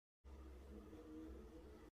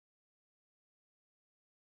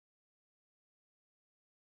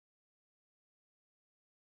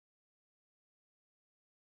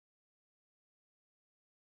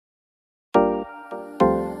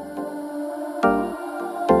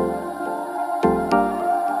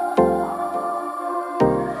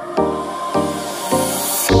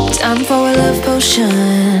Time for a love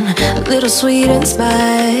potion, a little sweet and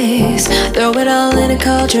spice. Throw it all in a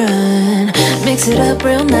cauldron, mix it up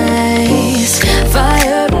real nice.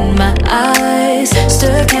 Fire in my eyes,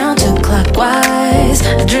 stir counterclockwise.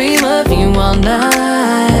 I dream of you all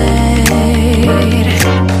night.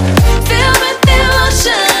 Feel with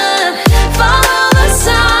devotion, follow the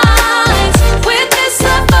signs. With this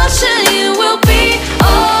devotion, you will be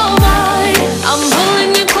all mine. I'm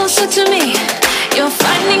pulling you closer to me. You're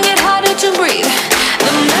finding it harder to breathe.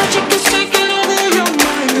 The magic is taking over your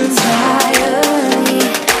mind entirely.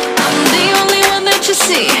 I'm the only one that you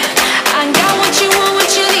see. I got what you want,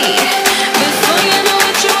 what you need. Before you know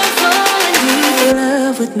it, you are falling deep in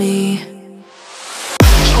love with me.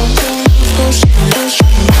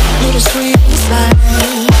 Little sweet and spice.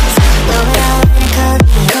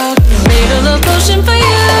 Made a love potion for you.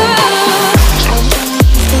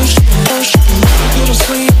 Little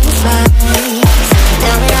sweet and spice.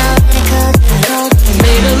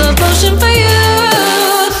 Made a love potion for you.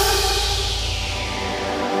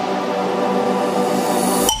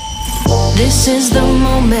 This is the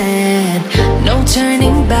moment, no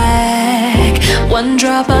turning back. One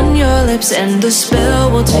drop on your lips and the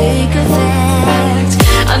spell will take effect.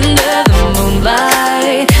 Under the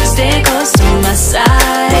moonlight, stay close to my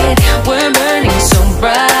side. We're burning so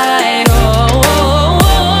bright. Oh, oh,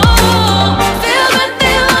 oh, oh. Feel the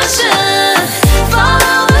devotion,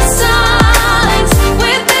 follow the signs.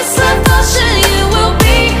 With this devotion, you will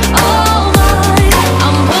be all mine.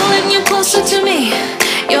 I'm pulling you closer to me.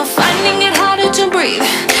 You're finding it harder to breathe.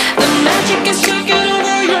 The magic is taking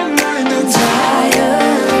over your mind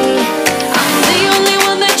entirely. I'm the only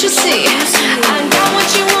one that you see. I got what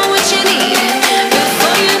you want, what you need.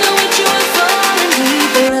 Before you know it, you are falling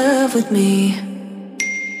deep in love with me.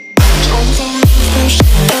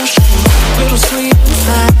 Little sweet and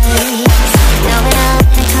spice.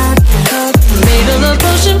 Made a love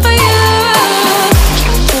potion for you.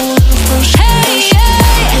 Hey,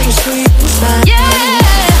 yeah. Little sweet and spice. Yeah.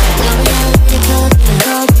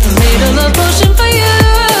 Made a love potion for you.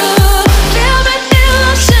 Feel the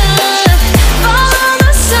devotion, follow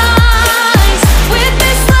the signs. With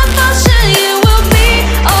this devotion, you will be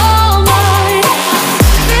all mine.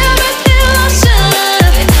 Feel the devotion,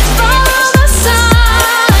 follow the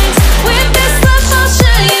signs. With this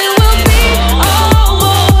devotion, you will be all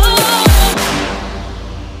mine.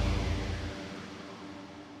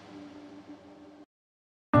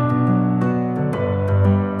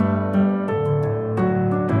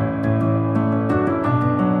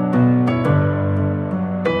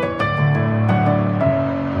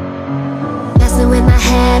 Messing with my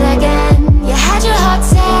head again. You had your heart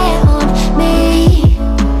set on me,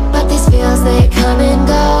 but these feels, they come and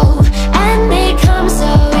go, and they come so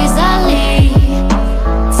easily.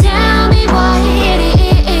 Tell me what it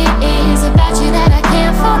is about you that I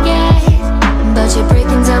can't forget. But you're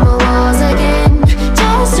breaking down my walls again,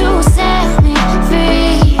 just to set me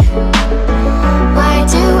free. Why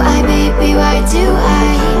do I, baby, why do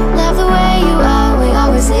I love the way you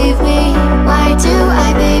always leave me? Why do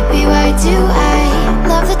I, baby, why do I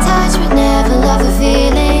love the touch but never love the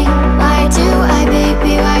feeling? Why do I,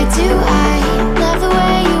 baby, why do I love the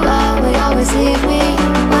way you always leave me?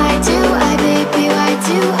 Why do I, baby, why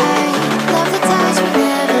do I love the touch but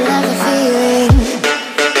never love the feeling?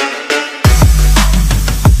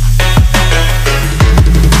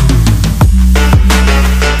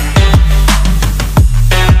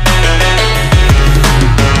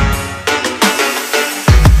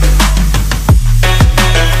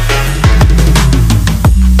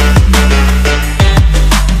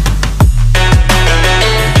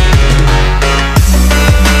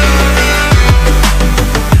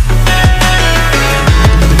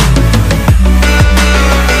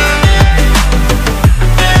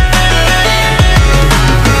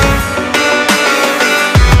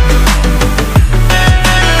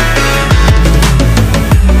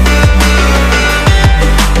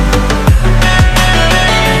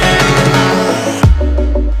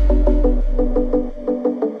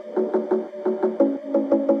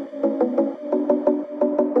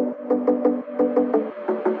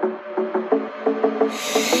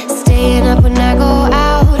 Staying up when I go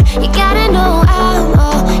out, you gotta know I'm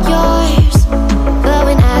all yours. But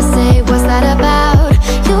when I say what's that about?